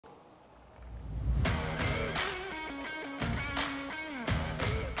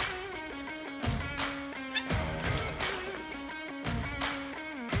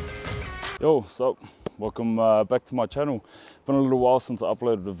Yo, so welcome back to my channel. Been a little while since I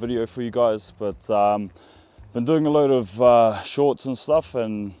uploaded a video for you guys, but been doing a load of shorts and stuff,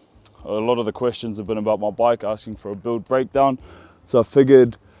 and a lot of the questions have been about my bike, asking for a build breakdown. So I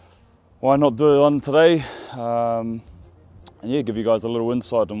figured, why not do one today? And yeah, give you guys a little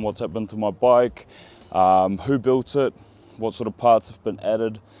insight on what's happened to my bike, who built it, what sort of parts have been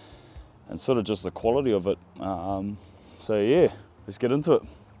added, and sort of just the quality of it. So yeah, let's get into it.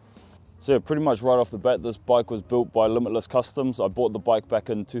 So yeah, pretty much right off the bat, this bike was built by Limitless Customs. I bought the bike back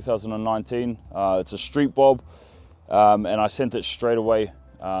in 2019. It's a Streetbob, and I sent it straight away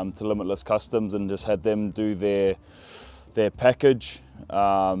to Limitless Customs and just had them do their package,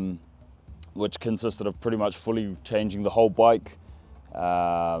 which consisted of pretty much fully changing the whole bike.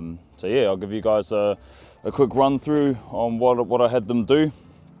 So yeah, I'll give you guys a quick run through on what I had them do.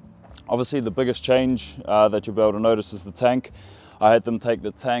 Obviously the biggest change that you'll be able to notice is the tank. I had them take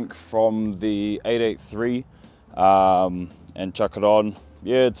the tank from the 883 and chuck it on.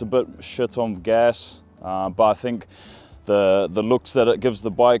 Yeah, it's a bit shit on gas, but I think the looks that it gives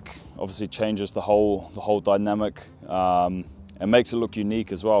the bike obviously changes the whole dynamic, and makes it look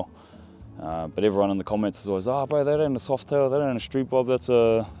unique as well. But everyone in the comments is always, "Oh, bro, that ain't a Softail, that ain't a Streetbob, that's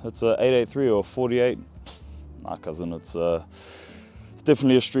a 883 or 48." Nah, cousin, it's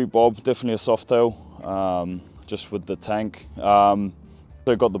definitely a Streetbob, definitely a Softail. Just with the tank. So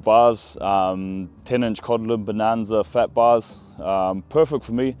got the bars, 10-inch Codlin Bonanza fat bars, perfect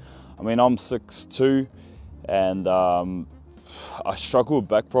for me. I mean, I'm 6'2", and I struggle with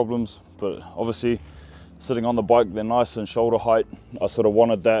back problems, but obviously sitting on the bike, they're nice and shoulder height. I sort of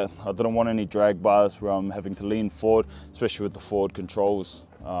wanted that. I didn't want any drag bars where I'm having to lean forward, especially with the forward controls.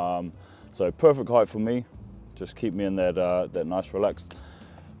 So perfect height for me, just keep me in that nice relaxed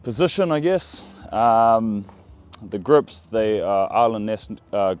position, I guess. The grips, they are Island Nest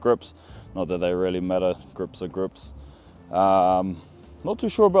grips. Not that they really matter, grips are grips. Not too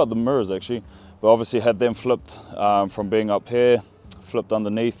sure about the mirrors actually, but obviously had them flipped from being up here, flipped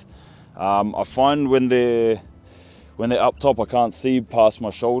underneath. I find when they're up top, I can't see past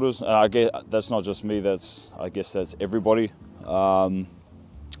my shoulders, and I guess that's not just me, I guess that's everybody. So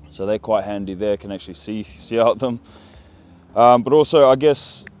they're quite handy there, can actually see out them. But also, I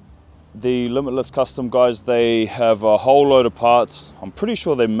guess, the Limitless Custom guys, they have a whole load of parts. I'm pretty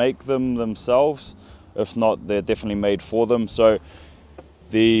sure they make them themselves. If not, they're definitely made for them. So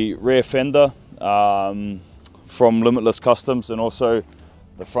the rear fender from Limitless Customs, and also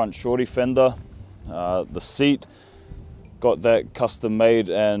the front shorty fender, the seat, got that custom made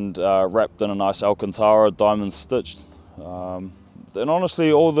and wrapped in a nice Alcantara, diamond stitched. And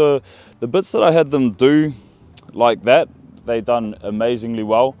honestly, all the bits that I had them do like that, they done amazingly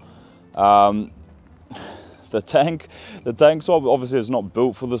well. The tank swap obviously is not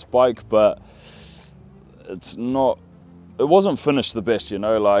built for this bike, but it wasn't finished the best, you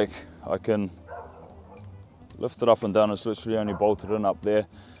know. Like, I can lift it up and down, it's literally only bolted in up there,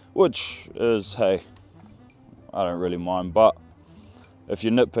 which is, hey, I don't really mind. But if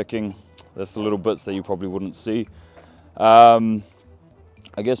you're nitpicking, that's the little bits that you probably wouldn't see. I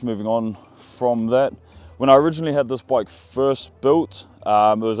guess moving on from that, when I originally had this bike first built,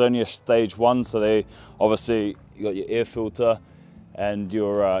 it was only a stage 1, so they obviously, you got your air filter and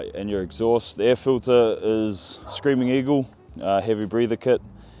your exhaust. The air filter is Screaming Eagle heavy breather kit.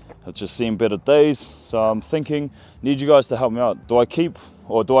 It's just seen better days, so I'm thinking, need you guys to help me out. Do I keep,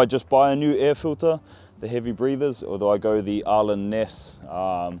 or do I just buy a new air filter, the heavy breathers, or do I go the Island Nest?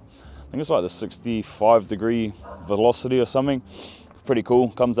 I think it's like the 65-degree velocity or something. Pretty cool.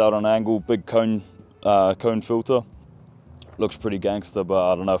 Comes out on an angle, big cone filter. Looks pretty gangster,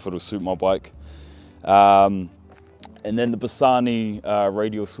 but I don't know if it'll suit my bike. And then the Bassani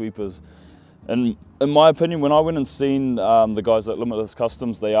radial sweepers. And in my opinion, when I went and seen the guys at Limitless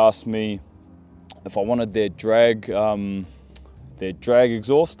Customs, they asked me if I wanted their drag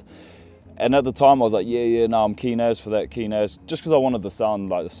exhaust. And at the time I was like, yeah, no, I'm keen as for that, just because I wanted the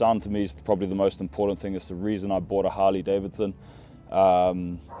sound. Like, the sound to me is probably the most important thing. It's the reason I bought a Harley Davidson.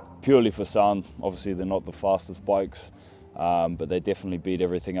 Purely for sound. Obviously they're not the fastest bikes, but they definitely beat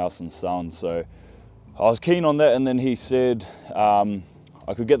everything else in sound. So I was keen on that, and then he said I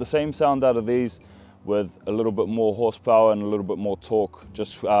could get the same sound out of these with a little bit more horsepower and a little bit more torque,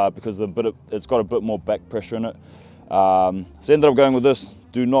 just because it's got a bit more back pressure in it. So I ended up going with this.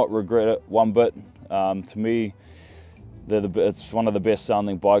 Do not regret it one bit. To me, it's one of the best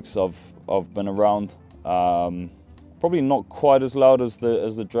sounding bikes I've been around. Probably not quite as loud as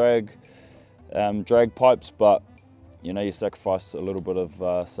the drag pipes, but you know, you sacrifice a little bit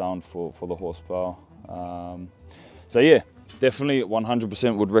of sound for the horsepower. So yeah, definitely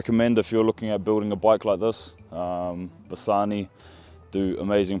 100% would recommend if you're looking at building a bike like this. Bassani do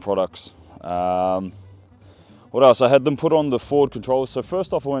amazing products. What else? I had them put on the forward controls. So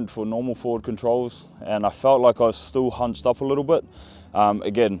first off I went for normal forward controls and I felt like I was still hunched up a little bit.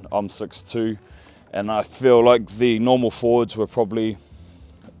 Again, I'm 6'2", and I feel like the normal forwards were probably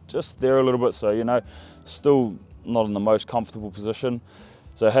just there a little bit, so you know, still not in the most comfortable position.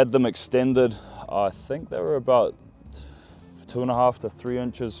 So I had them extended. I think they were about 2.5 to 3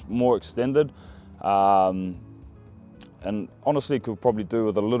 inches more extended, and honestly could probably do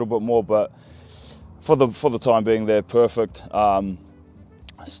with a little bit more, but for the time being they're perfect. I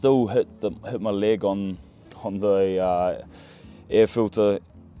still hit my leg on the air filter,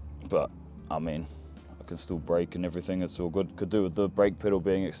 but I mean I can still brake and everything, it's all good. Could do with the brake pedal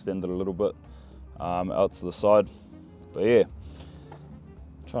being extended a little bit out to the side. But yeah,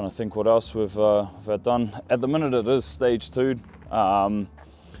 trying to think what else we've had done. At the minute it is stage 2. I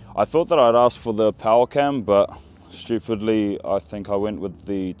thought that I'd ask for the power cam, but stupidly I think I went with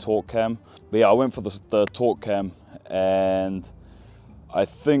the torque cam. But yeah, I went for the torque cam, and I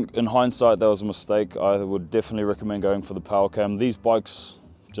think in hindsight that was a mistake. I would definitely recommend going for the power cam. These bikes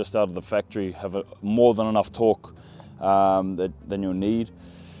just out of the factory have more than enough torque than you'll need.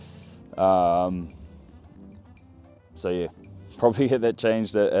 So yeah, probably get that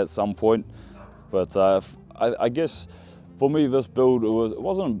changed at some point. But I guess for me this build, it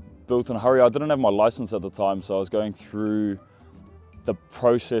wasn't built in a hurry. I didn't have my license at the time, so I was going through the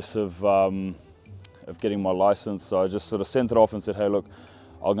process of getting my license. So I just sort of sent it off and said, hey look,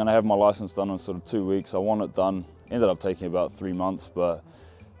 I'm going to have my license done in sort of 2 weeks. I want it done. Ended up taking about 3 months, but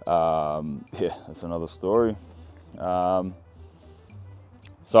yeah, that's another story. So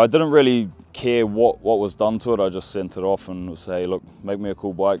I didn't really care what was done to it. I just sent it off and say, look, make me a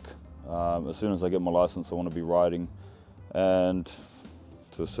cool bike. As soon as I get my license, I want to be riding. And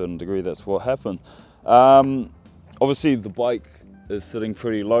to a certain degree, that's what happened. Obviously the bike is sitting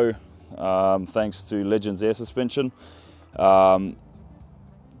pretty low, thanks to Legends air suspension.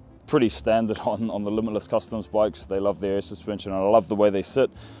 Pretty standard on the Limitless Customs bikes. They love their air suspension, and I love the way they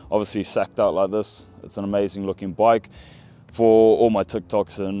sit. Obviously sacked out like this, it's an amazing looking bike. For all my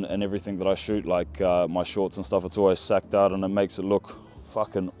TikToks and everything that I shoot, like my shorts and stuff, it's always sacked out and it makes it look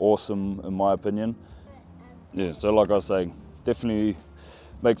fucking awesome in my opinion. Yeah, so like I was saying, definitely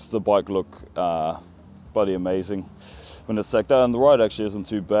makes the bike look bloody amazing when it's sacked out, and the ride actually isn't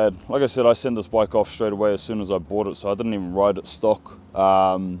too bad. Like I said, I sent this bike off straight away as soon as I bought it, so I didn't even ride it stock.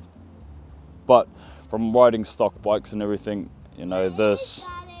 But from riding stock bikes and everything, you know, this,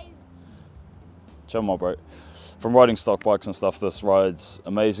 chill my bro. From riding stock bikes and stuff, this rides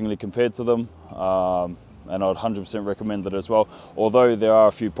amazingly compared to them, and I'd 100% recommend it as well, although there are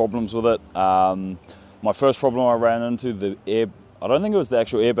a few problems with it. My first problem I ran into, the air, I don't think it was the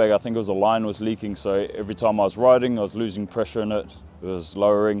actual airbag, I think it was the line was leaking, so every time I was riding I was losing pressure in it, it was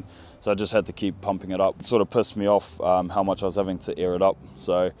lowering, so I just had to keep pumping it up. It sort of pissed me off how much I was having to air it up.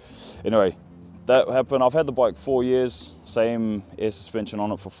 So anyway, that happened. I've had the bike 4 years, same air suspension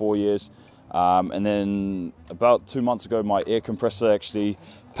on it for 4 years. And then about 2 months ago, my air compressor actually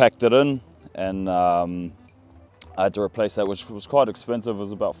packed it in, and I had to replace that, which was quite expensive. It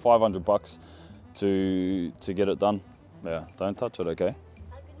was about 500 bucks to get it done. Yeah, don't touch it, okay?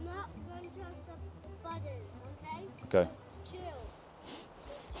 I'm not going to touch the button, okay? Okay. Chill.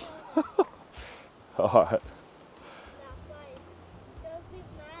 All right. Don't be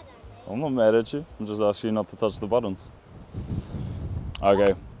mad at me. I'm not mad at you. I'm just asking you not to touch the buttons.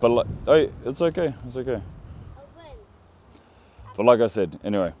 Okay, but like, hey, it's okay, it's okay. But like I said,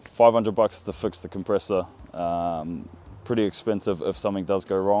 anyway, 500 bucks to fix the compressor. Pretty expensive if something does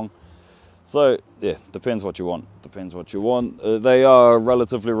go wrong. So yeah, depends what you want. Depends what you want. They are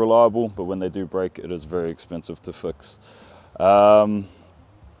relatively reliable, but when they do break, it is very expensive to fix.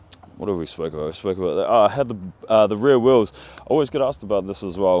 What have we spoke about? We spoke about that. I had the rear wheels. I always get asked about this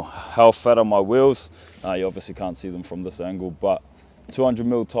as well. How fat are my wheels? You obviously can't see them from this angle, but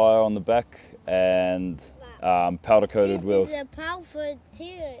 200mm tire on the back and powder coated wheels. Is it powder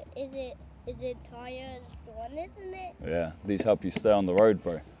too? Is it tires one, isn't it? Yeah, these help you stay on the road,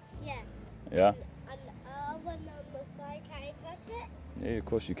 bro. Yeah. Yeah? And when on the side, can I touch it? Yeah, of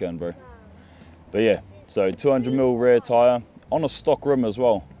course you can, bro. But yeah, so 200mm rear tire on a stock rim as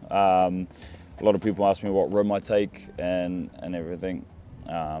well. A lot of people ask me what rim I take and everything.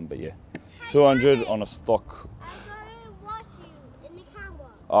 But yeah, 200 on a stock.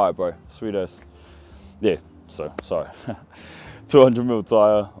 All right, bro, sweet ass. Yeah, so sorry. 200mm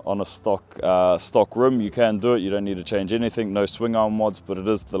tire on a stock rim. You can do it. You don't need to change anything. No swing arm mods, but it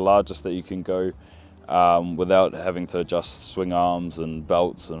is the largest that you can go without having to adjust swing arms and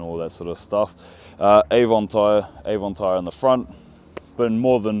belts and all that sort of stuff. Avon tire in the front. Been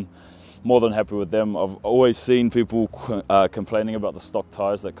more than happy with them. I've always seen people complaining about the stock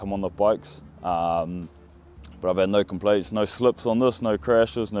tires that come on the bikes, but I've had no complaints, no slips on this, no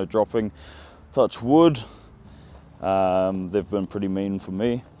crashes, no dropping. Touch wood. They've been pretty mean for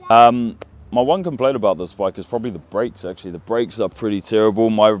me. My one complaint about this bike is probably the brakes. Actually, the brakes are pretty terrible.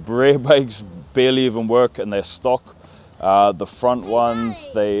 My rear brakes barely even work, and they're stock. The front ones,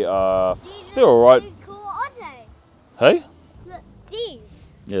 they're all right. Hey? Look, these.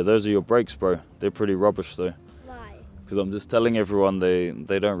 Yeah, those are your brakes, bro. They're pretty rubbish though. Why? Because I'm just telling everyone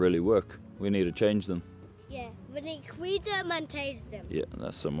they don't really work. We need to change them. Yeah, we need to clean them and taste them. Yeah,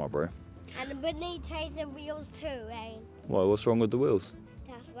 that's some, my bro. And we need to change the wheels too, eh? Why? What's wrong with the wheels?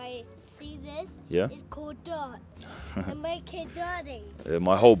 That's why, see this? Yeah. It's called dirt. And make it dirty. Yeah,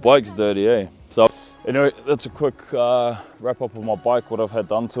 my whole bike's dirty, eh? So anyway, that's a quick wrap up of my bike, what I've had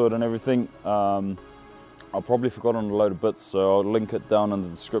done to it and everything. I've probably forgotten a load of bits, so I'll link it down in the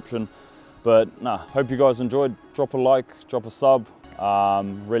description. But nah, hope you guys enjoyed. Drop a like, drop a sub.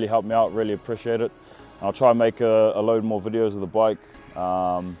 Really helped me out, really appreciate it. I'll try and make a load more videos of the bike.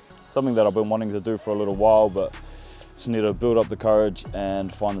 Something that I've been wanting to do for a little while, but just need to build up the courage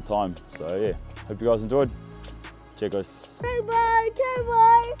and find the time. So yeah, hope you guys enjoyed. Cheers guys. Turbo.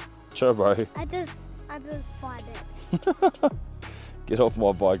 Turbo. I just find it. Get off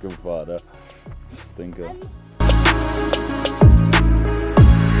my bike and fart, Stinker.